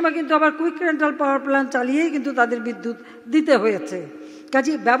 সেই সময় কিন্তু আবার কুইক রেন্টাল পাওয়ার প্ল্যান্ট চালিয়েই কিন্তু তাদের বিদ্যুৎ দিতে হয়েছে।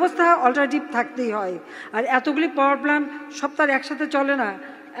 কাজে ব্যবস্থা অল্টারনেটিভ থাকতেই হয়। আর এতগুলি পাওয়ার প্ল্যান্ট সপ্তাহে একসাথে চলে না,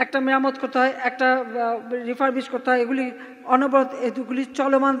 একটা মেরামত করতে হয়, একটা রিফারবিশ করতে হয়, এগুলি অনবরত এগুলি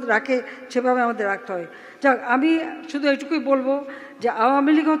চলমান রাখে, সেভাবে আমাদের রাখতে হয়। যাক, আমি শুধু এইটুকুই বলবো যে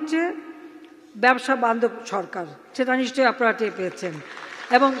আওয়ামী লীগ হচ্ছে ব্যবসা বান্ধব সরকার, সেটা নিশ্চয়ই আপনারা টের পেয়েছেন।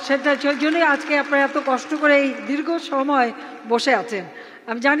 এবং সেটা সেই জন্যই আজকে আপনারা এত কষ্ট করে এই দীর্ঘ সময় বসে আছেন।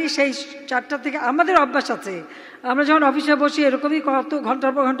 আমি জানি সেই 4টা থেকে আমাদের অভ্যাস আছে, আমরা যখন অফিসে বসি এরকমই কত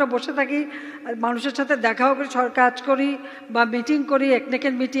ঘন্টার পর ঘন্টা বসে থাকি, আর মানুষের সাথে দেখাও করি, কাজ করি বা মিটিং করি,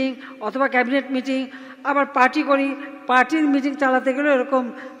 টেকনিক্যাল মিটিং অথবা ক্যাবিনেট মিটিং, আবার পার্টি করি। পার্টির মিটিং চালাতে গেলে এরকম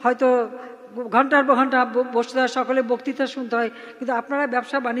হয়তো ঘন্টার পর ঘন্টা বসতে হয়, সকলে বক্তৃতা শুনতে হয়, কিন্তু আপনারা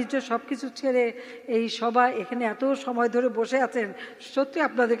ব্যবসা বাণিজ্য সব কিছু ছেড়ে এই সভা এখানে এত সময় ধরে বসে আছেন, সত্যি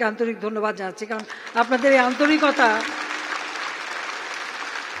আপনাদেরকে আন্তরিক ধন্যবাদ জানাচ্ছি। কারণ আপনাদের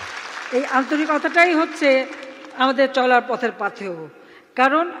এই আন্তরিকতাটাই হচ্ছে আমাদের চলার পথের পাথেয়।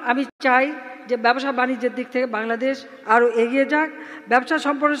 কারণ আমি চাই যে ব্যবসা বাণিজ্যের দিক থেকে বাংলাদেশ আরও এগিয়ে যাক। ব্যবসা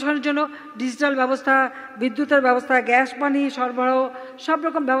সম্প্রসারণের জন্য ডিজিটাল ব্যবস্থা, বিদ্যুতের ব্যবস্থা, গ্যাস পানি সরবরাহ সব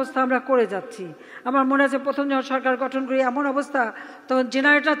রকম ব্যবস্থা আমরা করে যাচ্ছি। আমার মনে আছে প্রথম যখন সরকার গঠন করি এমন অবস্থা, তখন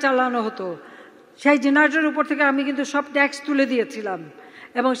জেনারেটর চালানো হতো। সেই জেনারেটরের উপর থেকে আমি কিন্তু সব ট্যাক্স তুলে দিয়েছিলাম,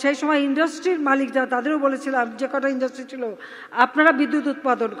 এবং সেই সময় ইন্ডাস্ট্রির মালিক যারা তাদেরও বলেছিলাম, যে কটা ইন্ডাস্ট্রি ছিল, আপনারা বিদ্যুৎ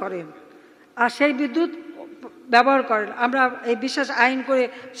উৎপাদন করেন আর সেই বিদ্যুৎ ব্যবহার করেন। আমরা এই বিশেষ আইন করে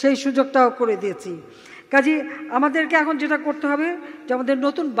সেই সুযোগটাও করে দিয়েছি। কাজে আমাদেরকে এখন যেটা করতে হবে যে আমাদের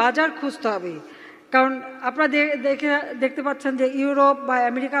নতুন বাজার খুঁজতে হবে। কারণ আপনারা দেখতে পাচ্ছেন যে ইউরোপ বা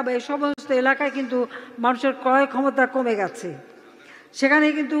আমেরিকা বা এই সমস্ত এলাকায় কিন্তু মানুষের ক্রয় ক্ষমতা কমে গেছে, সেখানে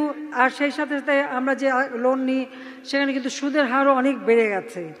কিন্তু আর সেই সাথে সাথে আমরা যে লোন নিই সেখানে কিন্তু সুদের হারও অনেক বেড়ে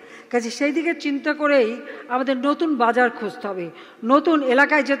গেছে। কাজে সেই দিকে চিন্তা করেই আমাদের নতুন বাজার খুঁজতে হবে, নতুন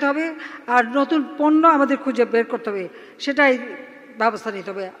এলাকায় যেতে হবে, আর নতুন পণ্য আমাদের খুঁজে বের করতে হবে, সেটাই ব্যবস্থা নিতে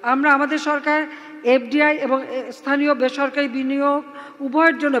হবে। আমরা আমাদের সরকার এফডিআই এবং স্থানীয় বেসরকারি বিনিয়োগ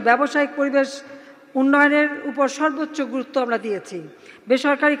উভয়ের জন্য ব্যবসায়িক পরিবেশ উন্নয়নের উপর সর্বোচ্চ গুরুত্ব আমরা দিয়েছি।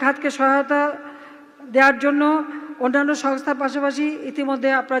 বেসরকারি খাতকে সহায়তা দেওয়ার জন্য অন্যান্য সংস্থার পাশাপাশি ইতিমধ্যে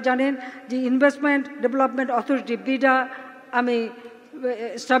আপনারা জানেন যে ইনভেস্টমেন্ট ডেভেলপমেন্ট অথরিটি বিডা আমি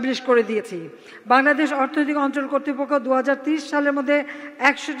এস্টাবলিশ করে দিয়েছি। বাংলাদেশ অর্থনৈতিক অঞ্চল কর্তৃপক্ষ 2030 সালের মধ্যে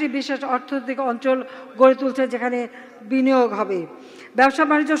 100টি বিশেষ অর্থনৈতিক অঞ্চল গড়ে তুলছে, যেখানে বিনিয়োগ হবে। ব্যবসা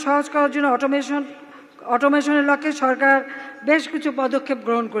বাণিজ্য সহজ করার জন্য অটোমেশনের লক্ষ্যে সরকার বেশ কিছু পদক্ষেপ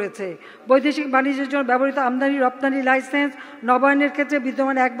গ্রহণ করেছে। বৈদেশিক বাণিজ্যের জন্য ব্যবহৃত আমদানি রপ্তানি লাইসেন্স নবায়নের ক্ষেত্রে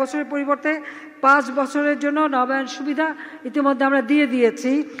বিদ্যমান 1 বছরের পরিবর্তে 5 বছরের জন্য নবায়ন সুবিধা ইতিমধ্যে আমরা দিয়ে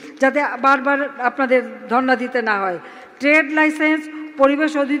দিয়েছি, যাতে বারবার আপনাদের ধর্ণা দিতে না হয়। ট্রেড লাইসেন্স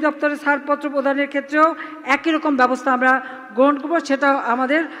পরিবেশ অধিদপ্তরের ছাড়পত্র প্রদানের ক্ষেত্রেও একই রকম ব্যবস্থা আমরা গ্রহণ করব, সেটাও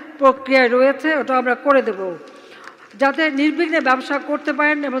আমাদের প্রক্রিয়ায় রয়েছে, ওটা আমরা করে দেব, যাতে নির্বিঘ্নে ব্যবসা করতে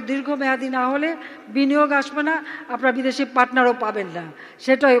পারেন এবং দীর্ঘমেয়াদী না হলে বিনিয়োগ আসবে না, আপনারা বিদেশি পার্টনারও পাবেন না,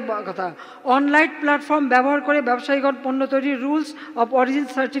 সেটাই কথা। অনলাইন প্ল্যাটফর্ম ব্যবহার করে ব্যবসায়ীগণ পণ্য তৈরির রুলস অফ অরিজিন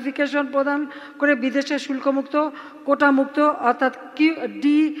সার্টিফিকেশন প্রদান করে বিদেশে শুল্কমুক্ত, কোটামুক্ত অর্থাৎ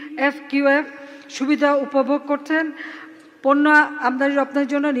DFQF সুবিধা উপভোগ করছেন। পণ্য আমদানি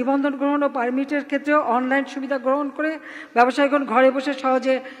রপ্তানির জন্য নিবন্ধন গ্রহণ ও পারমিটের ক্ষেত্রেও অনলাইন সুবিধা গ্রহণ করে ব্যবসায়ীগণ ঘরে বসে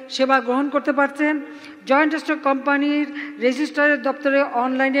সহজে সেবা গ্রহণ করতে পারছেন। জয়েন্ট স্টক কোম্পানির রেজিস্ট্রারের দপ্তরে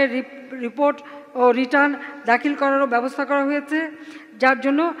অনলাইনে রিপোর্ট ও রিটার্ন দাখিল করারও ব্যবস্থা করা হয়েছে, যার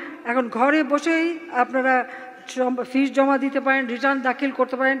জন্য এখন ঘরে বসেই আপনারা ফিস জমা দিতে পারেন, রিটার্ন দাখিল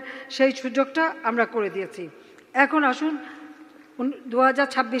করতে পারেন, সেই সুযোগটা আমরা করে দিয়েছি। এখন আসুন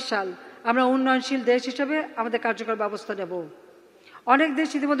 2026 সাল আমরা উন্নয়নশীল দেশ হিসেবে আমাদের কার্যকর ব্যবস্থা নেব। অনেক দেশ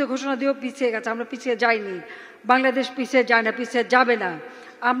ইতিমধ্যে ঘোষণা দিয়েও পিছিয়ে গেছে, আমরা পিছিয়ে যাইনি। বাংলাদেশ পিছিয়ে যায় না, পিছিয়ে যাবে না,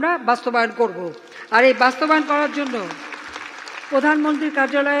 আমরা বাস্তবায়ন করব। আর এই বাস্তবায়ন করার জন্য প্রধানমন্ত্রীর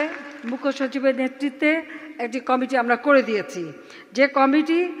কার্যালয়ে মুখ্য সচিবের নেতৃত্বে একটি কমিটি আমরা করে দিয়েছি, যে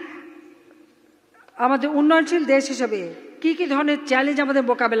কমিটি আমাদের উন্নয়নশীল দেশ হিসেবে কি কি ধরনের চ্যালেঞ্জ আমাদের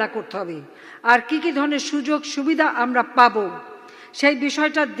মোকাবেলা করতে হবে আর কি কি ধরনের সুযোগ সুবিধা আমরা পাব, সেই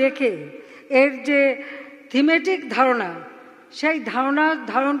বিষয়টা দেখে এর যে থিমেটিক ধারণা, সেই ধারণা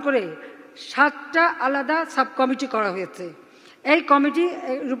ধারণ করে 7টা আলাদা সাব কমিটি করা হয়েছে। এই কমিটি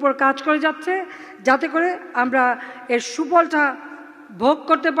এর উপর কাজ করে যাচ্ছে, যাতে করে আমরা এর সুফলটা ভোগ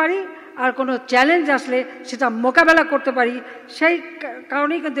করতে পারি আর কোনো চ্যালেঞ্জ আসলে সেটা মোকাবেলা করতে পারি, সেই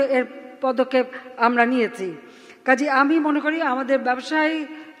কারণেই কিন্তু এর পদক্ষেপ আমরা নিয়েছি। কাজে আমি মনে করি আমাদের ব্যবসায়ী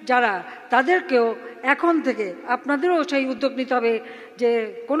যারা, তাদেরকেও এখন থেকে আপনাদেরও সেই উদ্যোগ নিতে হবে যে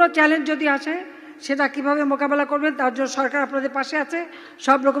কোনো চ্যালেঞ্জ যদি আসে সেটা কিভাবে মোকাবেলা করবেন, তার জন্য সরকার আপনাদের পাশে আছে,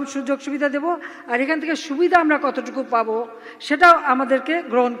 সব রকম সুযোগ সুবিধা দেব। আর এখান থেকে সুবিধা আমরা কতটুকু পাবো সেটাও আমাদেরকে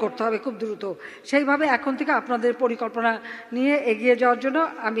গ্রহণ করতে হবে খুব দ্রুত। সেইভাবে এখন থেকে আপনাদের পরিকল্পনা নিয়ে এগিয়ে যাওয়ার জন্য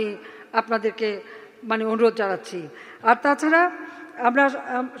আমি আপনাদেরকে অনুরোধ জানাচ্ছি। আর তাছাড়া আমরা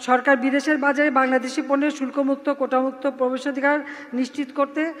সরকার বিদেশের বাজারে বাংলাদেশি পণ্যের শুল্কমুক্ত কোটামুক্ত প্রবেশাধিকার নিশ্চিত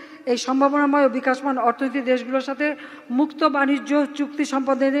করতে এই সম্ভাবনাময় ও বিকাশমান অর্থনীতি দেশগুলোর সাথে মুক্ত বাণিজ্য চুক্তি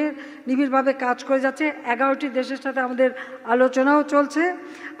সম্পাদনের নিবিড়ভাবে কাজ করে যাচ্ছে। 11টি দেশের সাথে আমাদের আলোচনাও চলছে।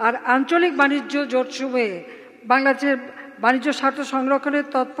 আর আঞ্চলিক বাণিজ্য জোটসমূহে বাংলাদেশের বাণিজ্য স্বার্থ সংরক্ষণের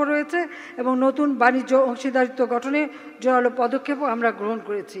তৎপর রয়েছে এবং নতুন বাণিজ্য অংশীদারিত্ব গঠনে জোরালো পদক্ষেপও আমরা গ্রহণ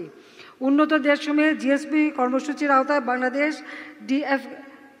করেছি। উন্নত দেশসমূহে জিএসপি কর্মসূচির আওতায় বাংলাদেশ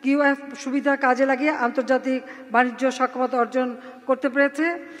কিউএফ সুবিধা কাজে লাগিয়ে আন্তর্জাতিক বাণিজ্য সক্ষমতা অর্জন করতে পেরেছে।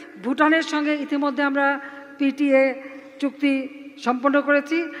 ভুটানের সঙ্গে ইতিমধ্যে আমরা পিটিএ চুক্তি সম্পন্ন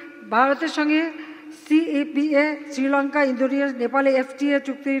করেছি। ভারতের সঙ্গে সিএপিএ, শ্রীলঙ্কা, ইন্দোনেশিয়া, নেপালে এফটিএ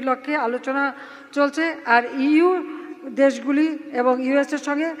চুক্তির লক্ষ্যে আলোচনা চলছে। আর ইইউ দেশগুলি এবং ইউএসের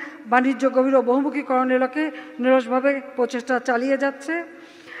সঙ্গে বাণিজ্য গভীর ও বহুমুখীকরণের লক্ষ্যে নিরসভাবে প্রচেষ্টা চালিয়ে যাচ্ছে।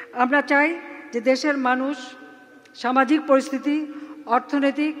 আমরা চাই যে দেশের মানুষ সামাজিক পরিস্থিতি,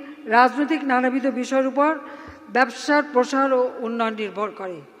 অর্থনৈতিক, রাজনৈতিক নানাবিধ বিষয়ের উপর ব্যবসার প্রসার ও উন্নয়ন নির্ভর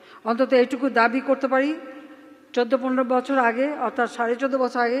করে। অন্তত এইটুকু দাবি করতে পারি, 14-15 বছর আগে, অর্থাৎ 14.5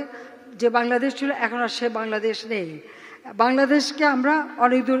 বছর আগে যে বাংলাদেশ ছিল, এখন আর সে বাংলাদেশ নেই। বাংলাদেশকে আমরা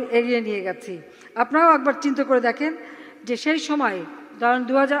অনেক দূর এগিয়ে নিয়ে গেছি। আপনারাও একবার চিন্তা করে দেখেন যে সেই সময় ধরেন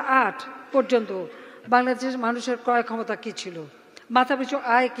 2008 পর্যন্ত বাংলাদেশের মানুষের ক্রয় ক্ষমতা কী ছিল, মাথাপিছু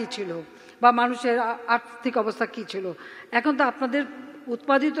আয় কী ছিল, বা মানুষের আর্থিক অবস্থা কী ছিল। এখন তো আপনাদের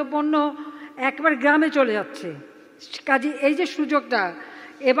উৎপাদিত পণ্য একবার গ্রামে চলে যাচ্ছে। কাজে এই যে সুযোগটা,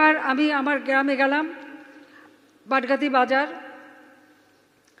 এবার আমি আমার গ্রামে গেলাম, বাটগাতি বাজার,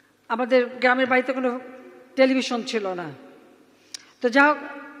 আমাদের গ্রামের বাড়িতে কোনো টেলিভিশন ছিল না। তো যা হোক,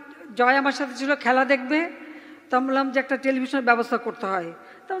 জয় আমার সাথে ছিল, খেলা দেখবে, তা বললাম যে একটা টেলিভিশনের ব্যবস্থা করতে হয়।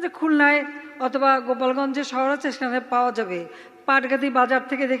 তারপর যে খুলনায় অথবা গোপালগঞ্জে শহর আছে, সেখানে পাওয়া যাবে। পাটগাতি বাজার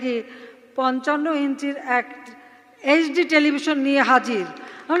থেকে দেখি 55 ইঞ্চির এক এইচডি টেলিভিশন নিয়ে হাজির।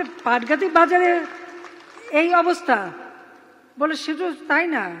 মানে পাটগাতি বাজারে এই অবস্থা, বলে সেটা তাই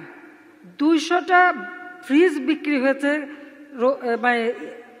না, 200টা ফ্রিজ বিক্রি হয়েছে মানে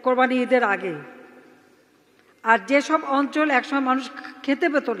কোরবানি ঈদের আগে। আর যেসব অঞ্চল একসময় মানুষ খেতে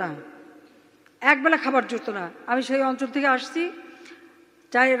পেত না, একবেলা খাবার জুটত না, আমি সেই অঞ্চল থেকে আসছি।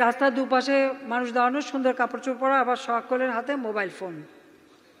 চাই রাস্তার দুপাশে মানুষ দাঁড়ানো, সুন্দর কাপড় চোপড় পরা, আবার সকলের হাতে মোবাইল ফোন,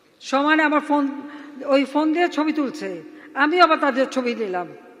 সমানে আমার ফোন, ওই ফোন দিয়ে ছবি তুলছে, আমি আবার তাদের ছবি নিলাম।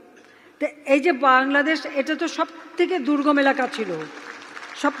 তো এই যে বাংলাদেশ, এটা তো সব থেকে দুর্গম এলাকা ছিল,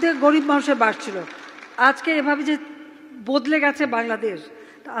 সব থেকে গরিব মানুষের বাস ছিল। আজকে এভাবে যে বদলে গেছে বাংলাদেশ,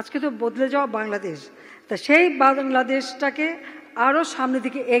 তা আজকে তো বদলে যাওয়া বাংলাদেশ। তা সেই বাংলাদেশটাকে আরও সামনের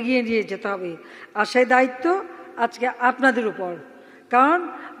দিকে এগিয়ে নিয়ে যেতে হবে। আর সেই দায়িত্ব আজকে আপনাদের উপর, কারণ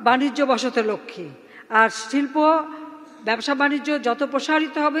বাণিজ্য বসতের লক্ষ্যে। আর শিল্প, ব্যবসা বাণিজ্য যত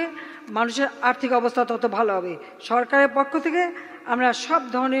প্রসারিত হবে, মানুষের আর্থিক অবস্থা তত ভালো হবে। সরকারের পক্ষ থেকে আমরা সব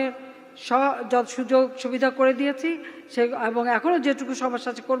ধরনের যত সুযোগ সুবিধা করে দিয়েছি, সে এবং এখনও যেটুকু সমস্যা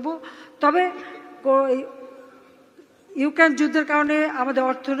আছে করব। তবে ইউক্রেন যুদ্ধের কারণে আমাদের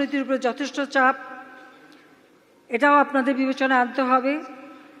অর্থনীতির উপরে যথেষ্ট চাপ, এটাও আপনাদের বিবেচনায় আনতে হবে।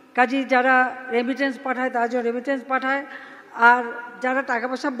 কাজেই যারা রেমিটেন্স পাঠায়, তারা যেন রেমিটেন্স পাঠায়। আর যারা টাকা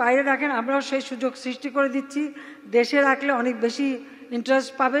পয়সা বাইরে রাখেন, আমরাও সেই সুযোগ সৃষ্টি করে দিচ্ছি। দেশে রাখলে অনেক বেশি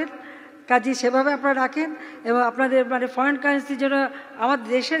ইন্টারেস্ট পাবেন, কাজেই সেভাবে আপনারা রাখেন। এবং আপনাদের মানে ফরেন কারেন্সি যেন আমাদের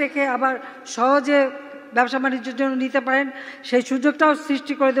দেশে রেখে আবার সহজে ব্যবসা বাণিজ্যের জন্য নিতে পারেন, সেই সুযোগটাও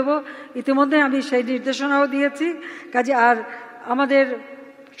সৃষ্টি করে দেব। ইতিমধ্যে আমি সেই নির্দেশনাও দিয়েছি। কাজে আর আমাদের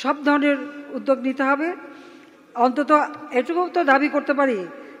সব ধরনের উদ্যোগ নিতে হবে। অন্তত এটুকু তো দাবি করতে পারি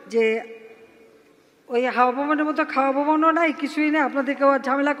যে ওই হাওয়া ভবনের মতো খাওয়া ভবনও নাই, কিছুই নেই, আপনাদেরকেও আর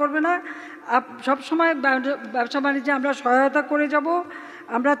ঝামেলা করবে না। সবসময় ব্যবসা বাণিজ্যে আমরা সহায়তা করে যাব।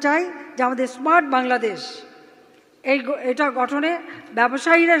 আমরা চাই যে আমাদের স্মার্ট বাংলাদেশ, এটা গঠনে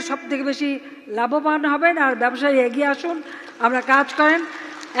ব্যবসায়ীরা সব থেকে বেশি লাভবান হবেন। আর ব্যবসায়ী এগিয়ে আসুন, আমরা কাজ করেন।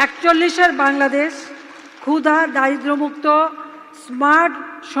 41-এর বাংলাদেশ, ক্ষুধা দারিদ্র্যমুক্ত স্মার্ট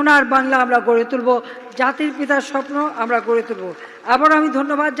সোনার বাংলা আমরা গড়ে তুলব। জাতির পিতার স্বপ্ন আমরা গড়ে তুলব। আবার আমি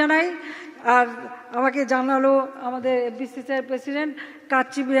ধন্যবাদ জানাই। আর আমাকে জানালো আমাদের এফবিসিসির প্রেসিডেন্ট,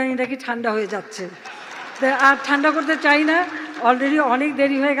 কাচ্চি বিরিয়ানি নাকি ঠান্ডা হয়ে যাচ্ছে। আর ঠান্ডা করতে চাই না, অলরেডি অনেক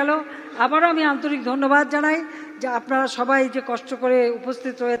দেরি হয়ে গেল। আবারও আমি আন্তরিক ধন্যবাদ জানাই যে আপনারা সবাই যে কষ্ট করে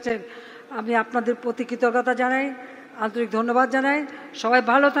উপস্থিত রয়েছেন, আমি আপনাদের প্রতি কৃতজ্ঞতা জানাই, আন্তরিক ধন্যবাদ জানাই। সবাই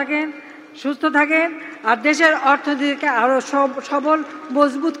ভালো থাকেন, সুস্থ থাকেন, আর দেশের অর্থনীতিকে আরও সবল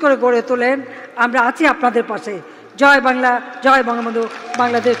মজবুত করে গড়ে তোলেন। আমরা আছি আপনাদের পাশে। জয় বাংলা, জয় বঙ্গবন্ধু,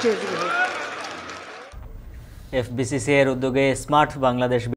 বাংলাদেশ। এফবিসিসি এর উদ্যোগে স্মার্ট বাংলাদেশ